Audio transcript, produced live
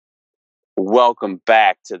Welcome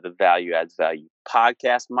back to the Value Adds Value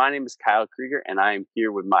podcast. My name is Kyle Krieger, and I am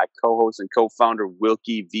here with my co-host and co-founder,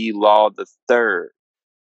 Wilkie V. Law III.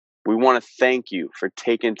 We want to thank you for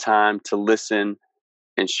taking time to listen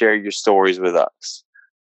and share your stories with us.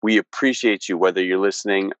 We appreciate you, whether you're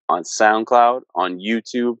listening on SoundCloud, on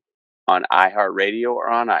YouTube, on iHeartRadio, or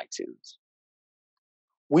on iTunes.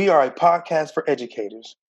 We are a podcast for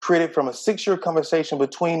educators, created from a 6-year conversation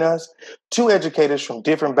between us, two educators from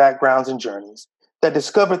different backgrounds and journeys, that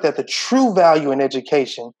discovered that the true value in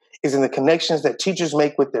education is in the connections that teachers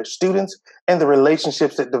make with their students and the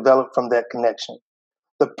relationships that develop from that connection.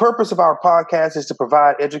 The purpose of our podcast is to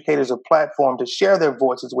provide educators a platform to share their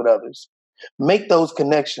voices with others, make those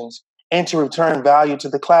connections, and to return value to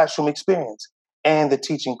the classroom experience and the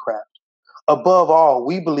teaching craft. Above all,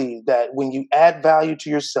 we believe that when you add value to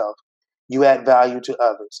yourself, you add value to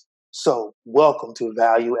others. So, welcome to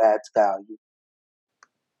Value Adds Value.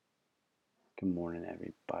 Good morning,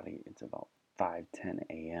 everybody. It's about 5:10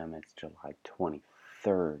 a.m. It's July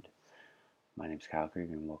 23rd. My name is Kyle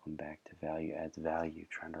Krieger, and welcome back to Value Adds Value.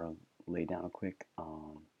 Trying to lay down a quick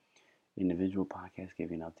individual podcast,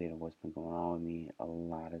 give you an update of what's been going on with me. A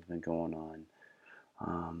lot has been going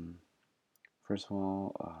on. First of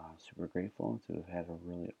all, super grateful to have had a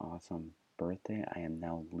really awesome birthday. I am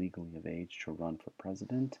now legally of age to run for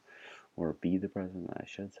president, or be the president, I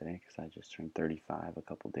should say, because I just turned 35 a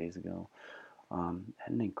couple days ago.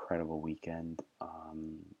 Had an incredible weekend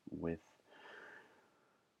with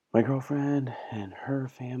my girlfriend and her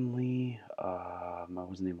family. I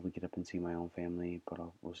wasn't able to get up and see my own family, but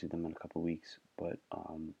we'll see them in a couple weeks. But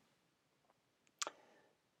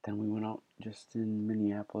then we went out just in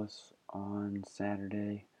Minneapolis on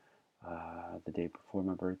Saturday, the day before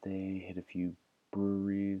my birthday. Hit a few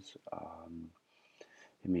breweries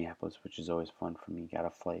in Minneapolis, which is always fun for me. Got a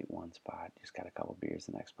flight one spot, just got a couple beers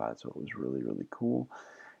the next spot, so it was really, really cool.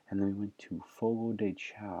 And then we went to Fogo de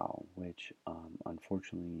Chao, which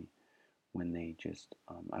unfortunately, when they just,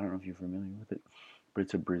 I don't know if you're familiar with it, but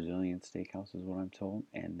it's a Brazilian steakhouse is what I'm told,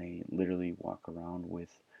 and they literally walk around with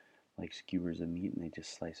like skewers of meat and they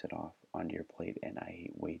just slice it off onto your plate, and I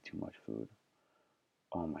ate way too much food.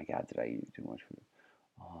 Oh my God, did I eat too much food?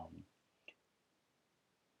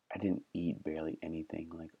 I didn't eat barely anything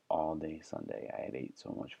like all day Sunday. I had ate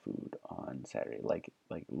so much food on Saturday, like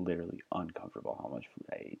literally uncomfortable how much food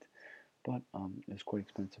I ate. But it was quite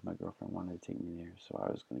expensive. My girlfriend wanted to take me there, so I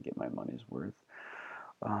was gonna get my money's worth.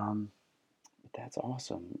 But that's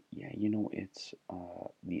awesome. Yeah, it's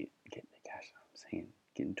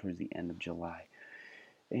getting towards the end of July,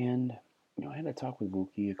 and I had a talk with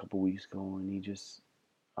Wookie a couple weeks ago, and he just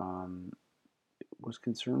was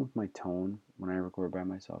concerned with my tone when I record by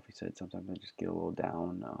myself. He said sometimes I just get a little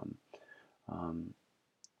down, and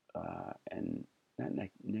not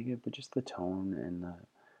negative, but just the tone and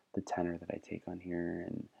the tenor that I take on here,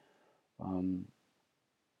 and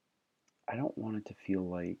I don't want it to feel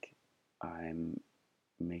like I'm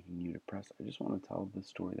making you depressed. I just want to tell the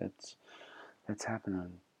story that's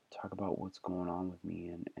happening. Talk about what's going on with me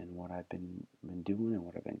and what I've been doing and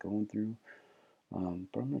what I've been going through. But I'm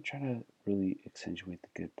going to try to really accentuate the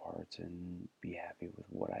good parts and be happy with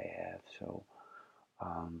what I have. So,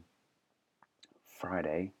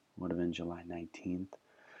 Friday would have been July 19th.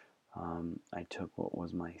 I took what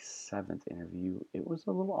was my 7th interview. It was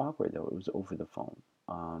a little awkward though. It was over the phone.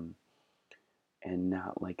 And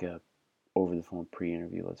not like a over the phone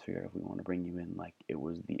pre-interview. Let's figure out if we want to bring you in. Like it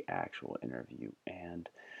was the actual interview. And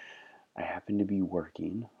I happened to be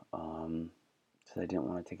working. So I didn't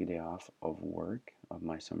want to take a day off of work, of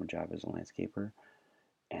my summer job as a landscaper,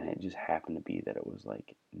 and it just happened to be that it was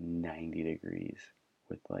like 90 degrees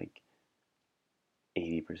with like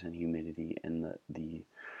 80% humidity, and the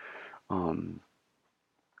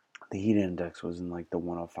heat index was in like the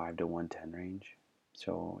 105 to 110 range.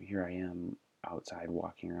 So here I am outside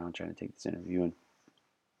walking around trying to take this interview, and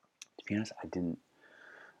to be honest, I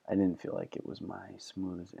didn't feel like it was my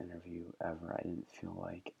smoothest interview ever. I didn't feel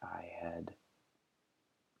like I had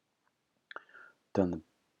done the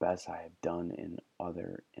best I have done in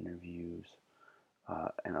other interviews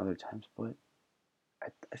and other times, but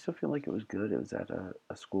I still feel like it was good. It was at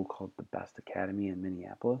a school called the Best Academy in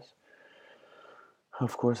Minneapolis.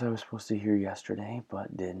 Of course, I was supposed to hear yesterday,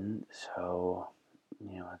 but didn't. So,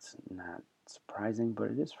 it's not surprising,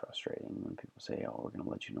 but it is frustrating when people say, "Oh, we're going to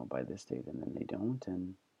let you know by this date," and then they don't.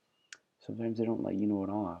 And sometimes they don't let you know at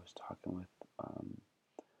all. I was talking with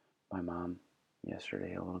my mom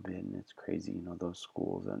yesterday a little bit, and it's crazy. Those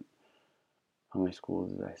schools, and how many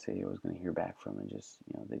schools did I say I was going to hear back from, and just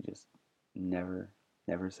they just never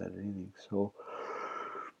said anything. So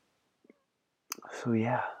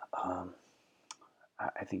yeah,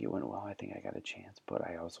 I think it went well. I think I got a chance, but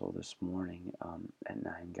I also this morning at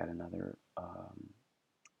 9 got another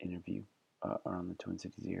interview around the Twin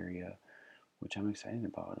Cities area, which I'm excited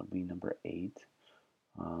about. It'll be number 8.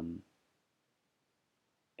 Um,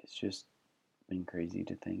 it's just been crazy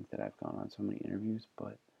to think that I've gone on so many interviews,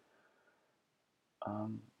 but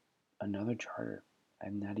another charter.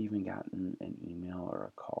 I've not even gotten an email or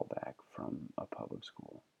a call back from a public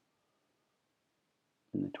school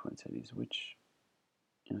in the Twin Cities, which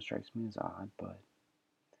strikes me as odd, but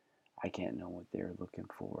I can't know what they're looking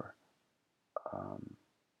for.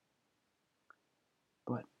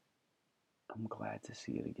 But I'm glad to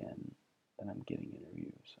see it again, that I'm getting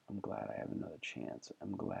interviews. I'm glad I have another chance.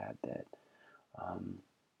 I'm glad that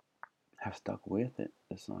I've stuck with it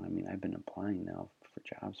this long. I mean, I've been applying now for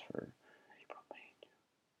jobs for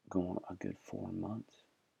going a good 4 months,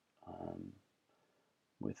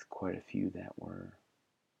 with quite a few that were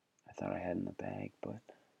I thought I had in the bag, but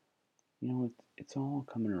it's all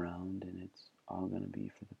coming around, and it's all going to be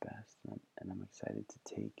for the best, and I'm excited to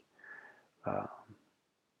take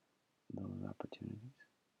those opportunities.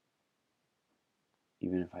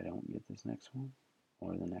 Even if I don't get this next one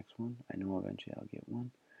or the next one, I know eventually I'll get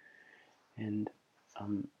one, and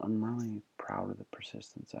I'm really proud of the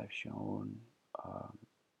persistence I've shown,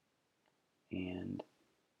 and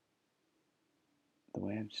the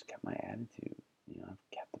way I've just kept my attitude. I've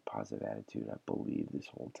kept a positive attitude. I believed this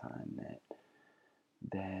whole time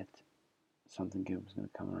that something good was going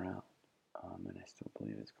to come around, and I still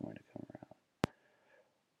believe it's going to come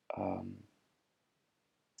around.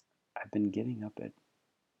 I've been getting up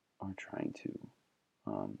or trying to,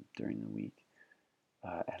 during the week,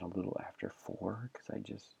 at a little after 4, because I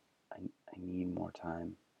need more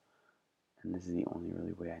time, and this is the only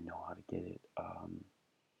really way I know how to get it.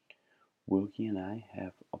 Wilkie and I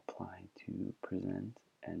have applied to present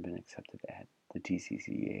and been accepted at the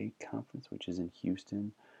TCCA conference, which is in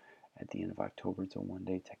Houston at the end of October. It's a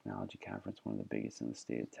one-day technology conference, one of the biggest in the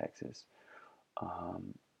state of Texas.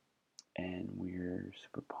 And we're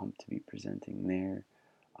super pumped to be presenting there.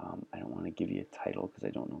 I don't want to give you a title because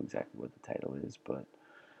I don't know exactly what the title is, but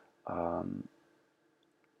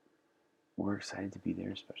we're excited to be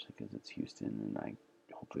there, especially because it's Houston, and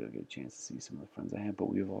hopefully I'll get a chance to see some of the friends I have. But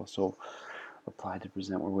we've also applied to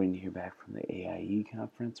present. We're waiting to hear back from the AIE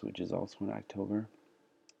conference, which is also in October,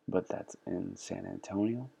 but that's in San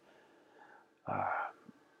Antonio.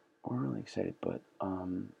 We're really excited, but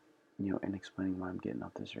in explaining why I'm getting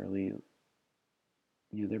up this early,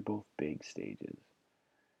 they're both big stages,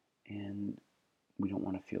 and we don't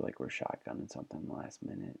want to feel like we're shotgunning something last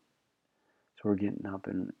minute. So we're getting up,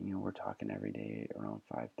 and we're talking every day around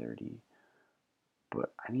 5:30.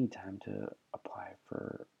 But I need time to apply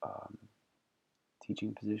for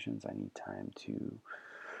teaching positions. I need time to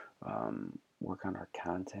work on our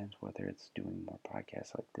content, whether it's doing more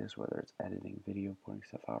podcasts like this, whether it's editing video, putting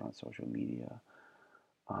stuff out on social media.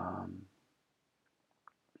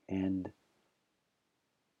 And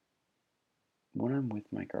when I'm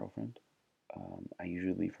with my girlfriend, I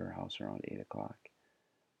usually leave her house around 8 o'clock,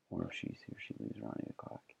 or if she leaves around 8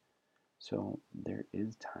 o'clock. So there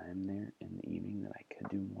is time there in the evening that I could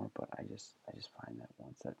do more, but I just find that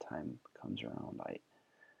once that time comes around,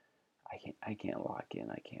 I can't lock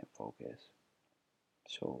in, I can't focus.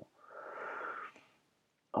 So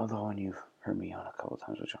although, and you've heard me on a couple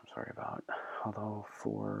times, which I'm sorry about, although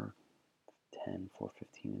 4:10,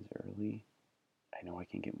 4:15 is early, I know I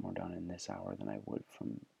can get more done in this hour than I would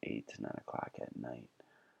from 8 to 9 o'clock at night.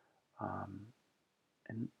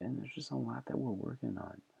 And there's just a lot that we're working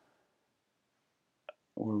on.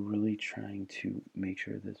 We're really trying to make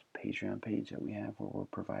sure this Patreon page that we have, where we're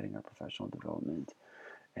providing our professional development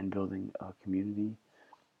and building a community,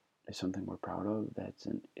 is something we're proud of. It's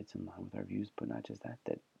in line with our views, but not just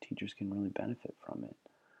that teachers can really benefit from it.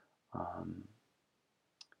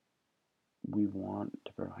 We want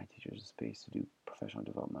to provide teachers a space to do professional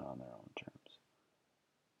development on their own terms.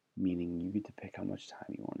 Meaning you get to pick how much time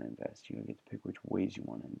you want to invest. You get to pick which ways you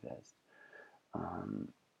want to invest.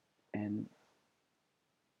 And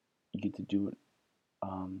you get to do it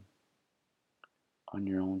on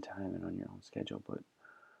your own time and on your own schedule. But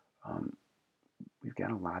we've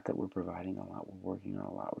got a lot that we're providing, a lot we're working on,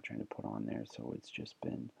 a lot we're trying to put on there. So it's just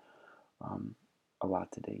been a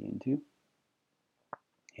lot to dig into.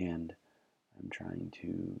 And I'm trying to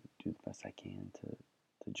do the best I can to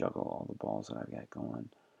juggle all the balls that I've got going.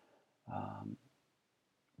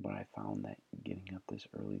 But I found that getting up this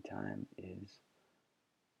early time is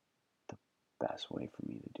the best way for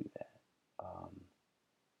me to do that.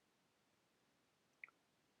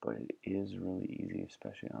 But it is really easy,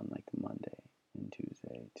 especially on like Monday and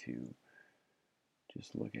Tuesday, to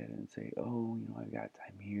just look at it and say, oh, I've got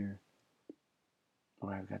time here,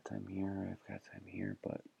 or I've got time here, or I've got time here.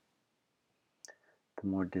 But the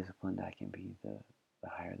more disciplined I can be, the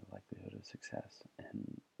higher the likelihood of success,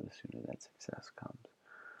 and the sooner that success comes.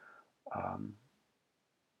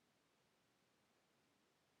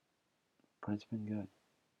 But it's been good.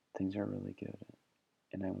 Things are really good.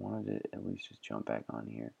 And I wanted to at least just jump back on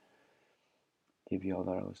here, give you all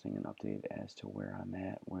that are listening an update as to where I'm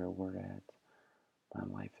at, where we're at. My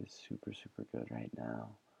life is super, super good right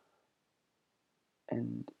now.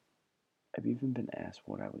 And I've even been asked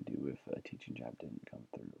what I would do if a teaching job didn't come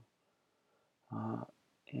through.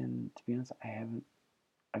 And to be honest,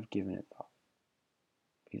 I've given it thought,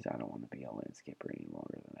 because I don't want to be a landscaper any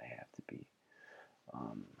longer than I have to be.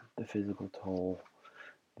 The physical toll,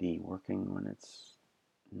 the working when it's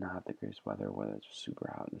not the greatest weather, whether it's super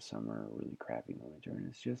hot in the summer or really crappy in the winter, and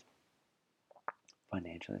it's just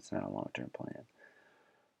financially, it's not a long-term plan.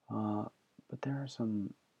 But there are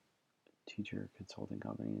some teacher consulting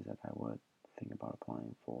companies that I would think about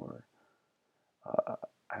applying for.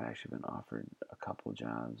 I've actually been offered a couple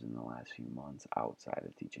jobs in the last few months outside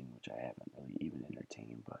of teaching, which I haven't really even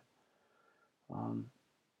entertained, but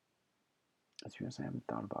to be honest, I haven't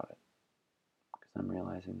thought about it, because I'm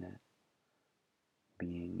realizing that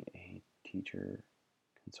being a teacher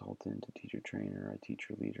consultant, a teacher trainer, a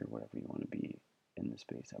teacher leader, whatever you want to be in the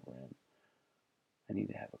space that we're in, I need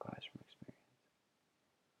to have a classroom experience.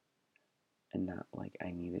 And not like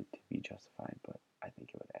I need it to be justified, but I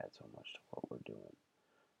think it would add so much to what we're doing,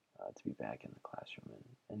 to be back in the classroom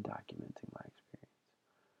and documenting my experience.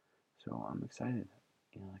 So I'm excited.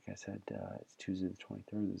 Like I said, it's Tuesday the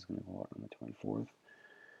 23rd. This is going to go out on the 24th.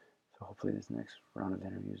 So hopefully this next round of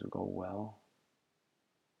interviews will go well.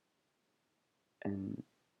 And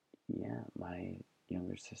yeah, my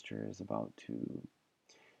younger sister is about to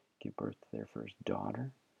give birth to their first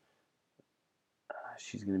daughter.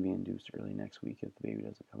 She's going to be induced early next week if the baby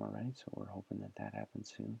doesn't come already. So we're hoping that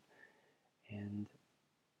happens soon. And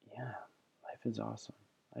yeah, life is awesome.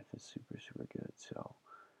 Life is super, super good. So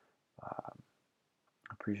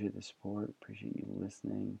appreciate the support. Appreciate you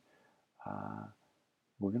listening.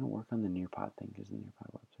 We're going to work on the Nearpod thing, because the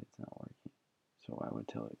Nearpod website's not working. So I would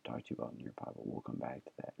talk to you about Nearpod, but we'll come back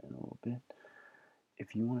to that in a little bit.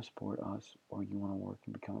 If you want to support us, or you want to work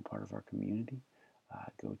and become a part of our community,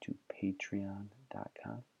 go to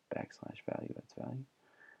patreon.com/value,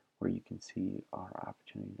 where you can see our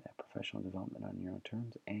opportunity at professional development on your own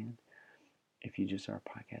terms. And if you just are a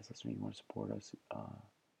podcast listener, you want to support us,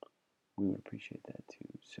 we would appreciate that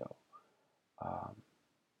too. So,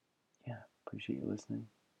 yeah, appreciate you listening.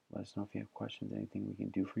 Let us know if you have questions, anything we can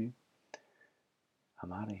do for you.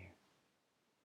 I'm out of here.